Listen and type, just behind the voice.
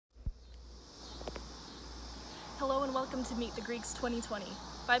and welcome to Meet the Greeks 2020.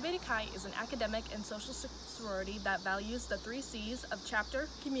 Phi Beta Chi is an academic and social sorority that values the 3 C's of chapter,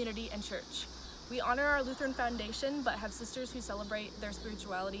 community, and church. We honor our Lutheran foundation, but have sisters who celebrate their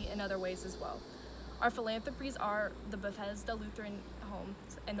spirituality in other ways as well. Our philanthropies are the Bethesda Lutheran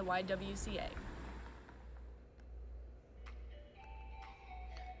Homes and the YWCA.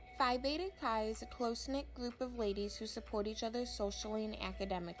 Phi Beta Chi is a close-knit group of ladies who support each other socially and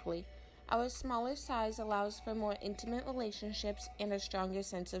academically. Our smaller size allows for more intimate relationships and a stronger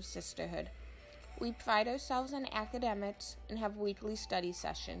sense of sisterhood. We pride ourselves on academics and have weekly study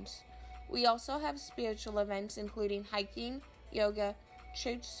sessions. We also have spiritual events including hiking, yoga,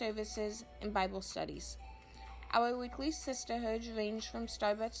 church services, and Bible studies. Our weekly sisterhoods range from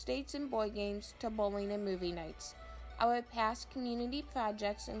Starbucks dates and board games to bowling and movie nights. Our past community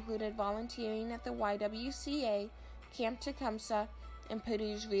projects included volunteering at the YWCA, Camp Tecumseh, and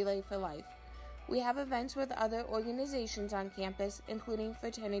Purdue's Relay for Life. We have events with other organizations on campus, including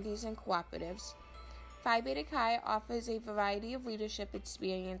fraternities and cooperatives. Phi Beta Chi offers a variety of leadership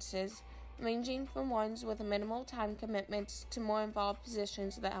experiences, ranging from ones with minimal time commitments to more involved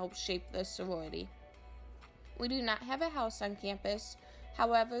positions that help shape the sorority. We do not have a house on campus.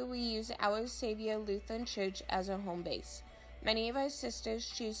 However, we use Our Savior Lutheran Church as our home base. Many of our sisters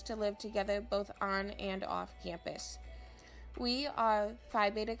choose to live together both on and off campus. We are Phi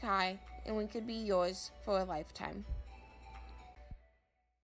Beta Chi, and we could be yours for a lifetime.